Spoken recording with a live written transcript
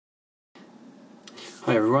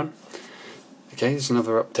Hi everyone. Okay, this is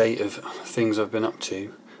another update of things I've been up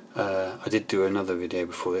to. I did do another video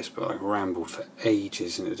before this, but I rambled for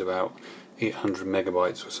ages and it was about 800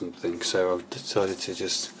 megabytes or something, so I've decided to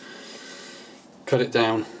just cut it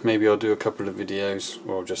down. Maybe I'll do a couple of videos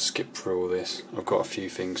or I'll just skip through all this. I've got a few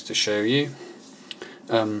things to show you.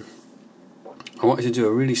 I wanted to do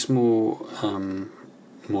a really small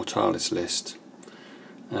Mortalis list.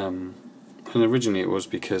 And originally it was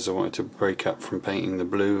because I wanted to break up from painting the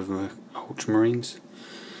blue of the Ultramarines.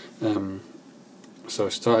 So I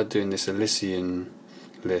started doing this Elysian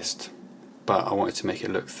list, but I wanted to make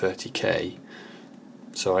it look 30k.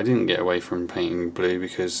 So I didn't get away from painting blue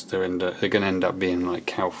because they're going to end up being like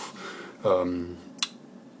Calf,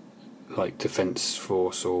 like Defence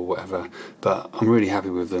Force or whatever. But I'm really happy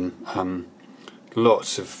with them.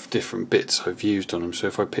 Lots of different bits I've used on them. So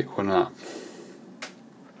if I pick one up.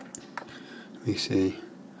 Let me see.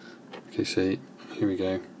 Okay, see, here we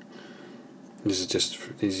go. This is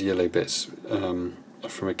just these yellow bits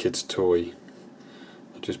from a kid's toy.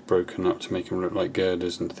 I've just broken up to make them look like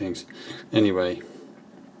girders and things. Anyway,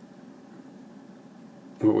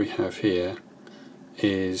 what we have here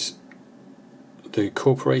is the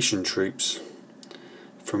Corporation troops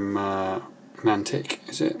from Mantic,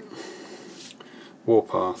 is it?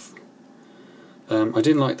 Warpath. I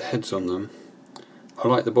didn't like the heads on them. I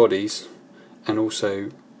like the bodies. And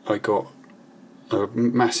also I got a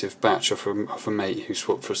massive batch off a mate who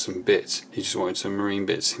swapped for some bits. He just wanted some marine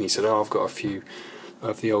bits and he said, oh, I've got a few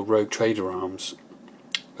of the old Rogue Trader arms,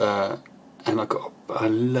 and I got a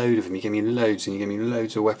load of them. He gave me loads, and he gave me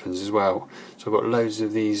loads of weapons as well. So I got loads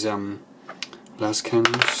of these las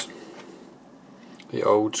cannons, the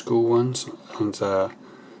old school ones, and I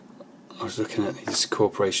was looking at these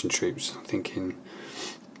Corporation troops thinking,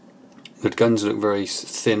 the guns look very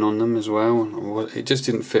thin on them as well. It just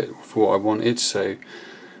didn't fit for what I wanted, so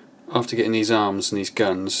after getting these arms and these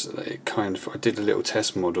guns, I did a little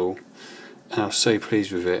test model and I was so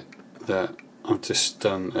pleased with it that I've just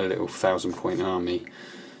done a little 1,000-point army.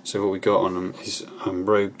 So what we got on them is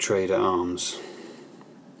Rogue Trader arms,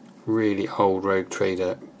 really old Rogue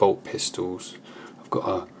Trader bolt pistols. I've got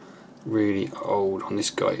a really old, on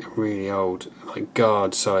this guy, really old, like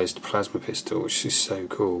guard-sized plasma pistol, which is so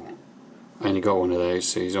cool. I only got one of those,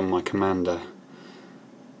 so he's on my commander.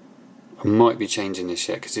 I might be changing this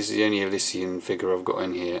yet because this is the only Elysian figure I've got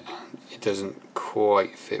in here and it doesn't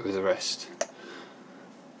quite fit with the rest.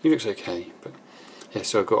 He looks okay, but yeah,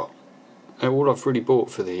 so I got all I've really bought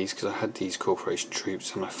for these, because I had these Corporation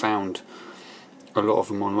troops and I found a lot of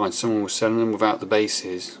them online. Someone was selling them without the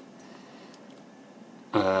bases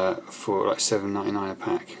for like $7.99 a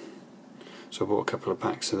pack, so I bought a couple of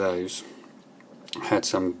packs of those. I had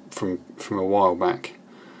some from a while back.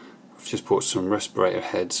 I've just bought some respirator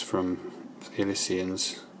heads from the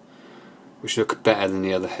Elysians, which look better than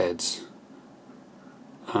the other heads.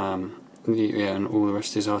 Yeah, and all the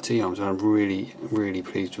rest is RT arms. I'm really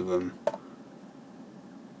pleased with them.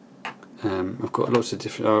 I've got lots of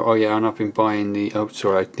different. Oh yeah, and I've been buying the. Oh,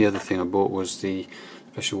 sorry. The other thing I bought was the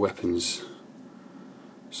special weapons.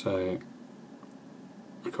 So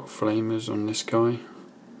I got flamers on this guy.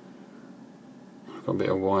 Got a bit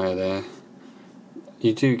of wire there.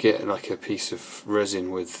 You do get like a piece of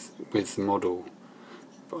resin with the model,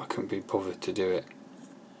 but I couldn't be bothered to do it.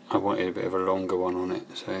 I wanted a bit of a longer one on it,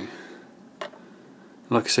 so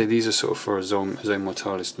like I say, these are sort of for a Zone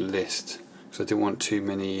Mortalis list, because I didn't want too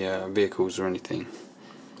many vehicles or anything.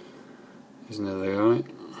 Here's another guy.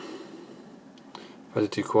 I've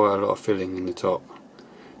had to do quite a lot of filling in the top.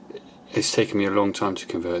 It's taken me a long time to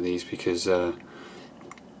convert these because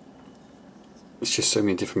it's just so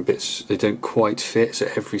many different bits. They don't quite fit, so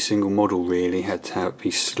every single model really had to be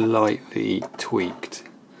slightly tweaked.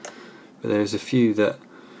 But there's a few that,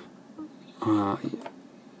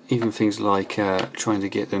 even things like trying to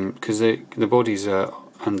get them, because the bodies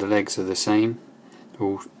and the legs are the same,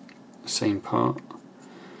 all the same part.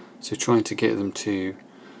 So trying to get them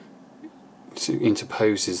into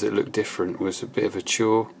poses that look different was a bit of a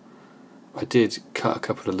chore. I did cut a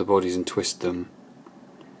couple of the bodies and twist them,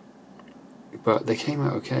 but they came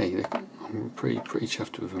out okay. I'm pretty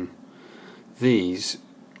chuffed with them. These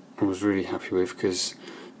I was really happy with because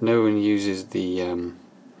no one uses the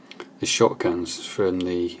shotguns from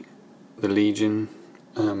the Legion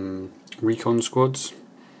recon squads,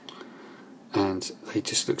 and they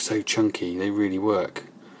just look so chunky. They really work.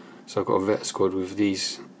 So I've got a vet squad with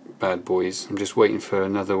these bad boys. I'm just waiting for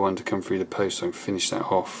another one to come through the post so I can finish that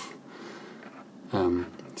off.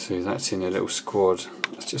 So that's in a little squad.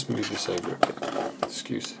 Let's just move this over a bit.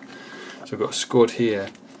 Excuse. So I've got a squad here.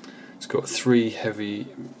 It's got three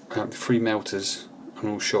melters and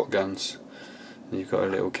all shotguns. And you've got a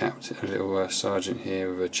little sergeant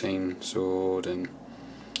here with a chain sword and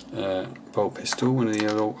bolt pistol, one of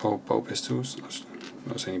the old bolt pistols.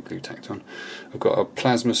 That's only blue tacked on. I've got a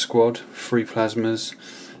plasma squad, 3 plasmas,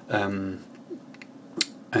 and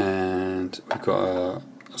we've got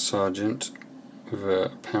a sergeant with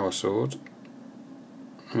a power sword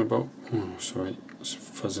and a bolt. Oh, sorry, it's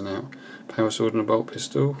fuzzing out. Power sword and a bolt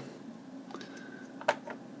pistol.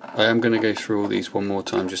 I am going to go through all these one more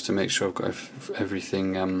time just to make sure I've got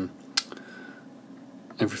everything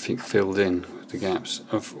filled in with the gaps.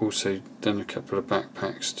 I've also done a couple of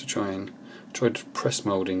backpacks to tried press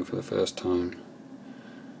moulding for the first time.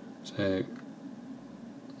 So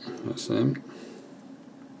that's them.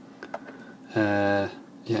 Yeah,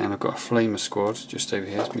 and I've got a flamer squad just over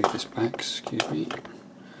here. Let's move this back, excuse me.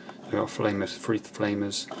 I've got three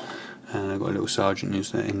flamers, and I've got a little sergeant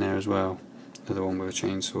who's in there as well. Another one with a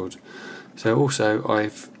chainsword. So also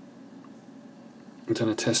I've done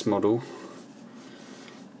a test model.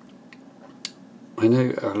 I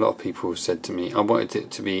know a lot of people have said to me I wanted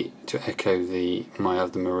it to echo my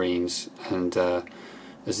other Marines, and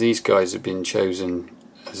as these guys have been chosen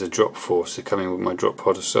as a drop force to come in with my drop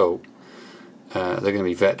pod assault, they're going to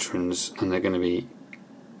be veterans and they're going to be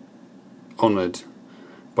honoured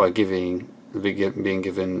by being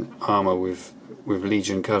given armour with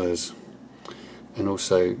Legion colours. And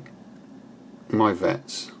also my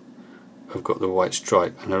vets have got the white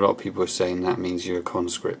stripe, and a lot of people are saying that means you're a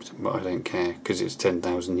conscript, but I don't care because it's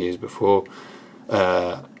 10,000 years before.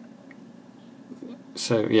 So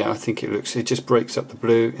yeah, I think it just breaks up the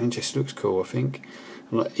blue and just looks cool, I think.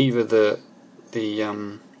 And like either the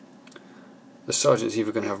sergeant's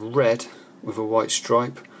either going to have red with a white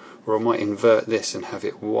stripe, or I might invert this and have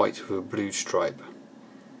it white with a blue stripe.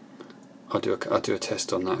 I'll do a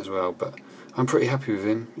test on that as well, but I'm pretty happy with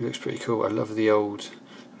him. He looks pretty cool. I love the old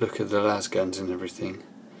look of the las guns and everything.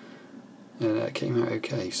 And that came out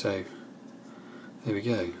okay, so there we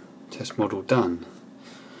go. Test model done.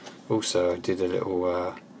 Also I did a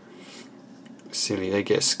little they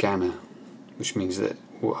get a scanner, which means that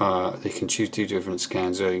they can choose 2 different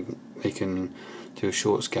scans. So they can do a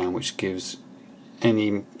short scan which gives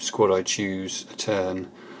any squad I choose a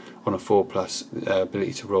turn on a 4+,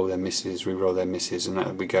 ability to roll their misses, re-roll their misses, and that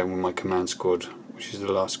will be going with my command squad, which is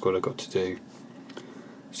the last squad I got to do.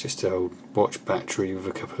 It's just an old watch battery with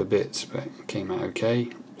a couple of bits, but it came out okay.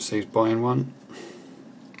 Saves buying one.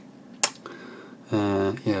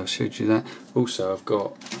 Yeah, I showed you that. Also, I've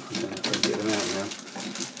got, I don't know if I can get them out now.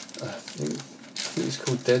 I think it's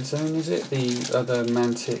called Dead Zone, is it? The other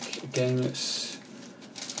Mantic game it's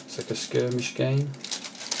like a skirmish game.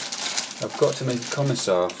 I've got to make a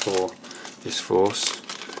commissar for this force.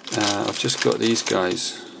 I've just got these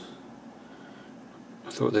guys.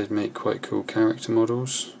 I thought they'd make quite cool character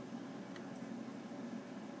models.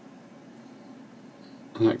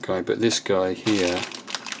 That guy, but this guy here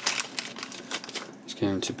is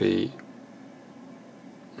going to be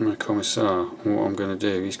my commissar. And what I'm going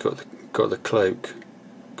to do, he's got the cloak,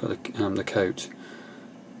 got the coat.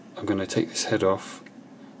 I'm going to take this head off.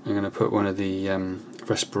 I'm going to put one of the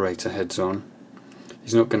respirator heads on.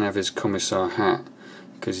 He's not going to have his commissar hat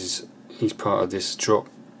because he's part of this drop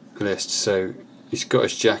list, so he's got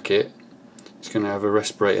his jacket. He's going to have a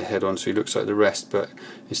respirator head on so he looks like the rest, but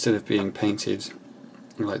instead of being painted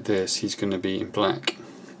like this, he's going to be in black.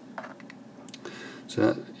 So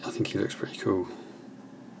that, I think he looks pretty cool.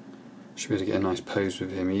 Should be able to get a nice pose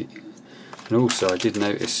with him. And also I did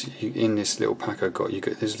notice in this little pack I got, you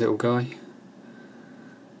got this little guy.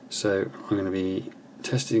 So I'm going to be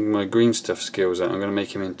testing my green stuff skills out. I'm going to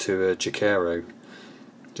make him into a Jacaro,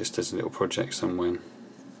 just as a little project somewhere.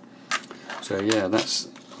 So yeah, that's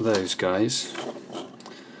those guys.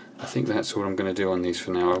 I think that's all I'm going to do on these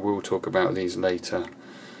for now. I will talk about these later.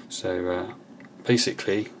 So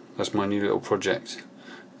basically, that's my new little project,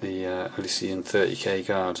 the Elysian 30k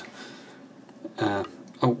guard. Oh,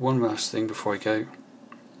 one last thing before I go.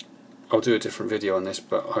 I'll do a different video on this,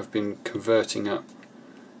 but I've been converting up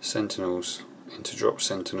sentinels into drop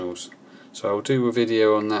sentinels, so I'll do a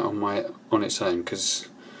video on that on its own, because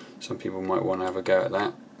some people might want to have a go at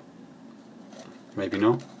that, maybe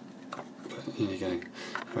not, but here you go.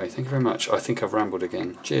 Anyway, thank you very much. I think I've rambled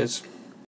again. Cheers.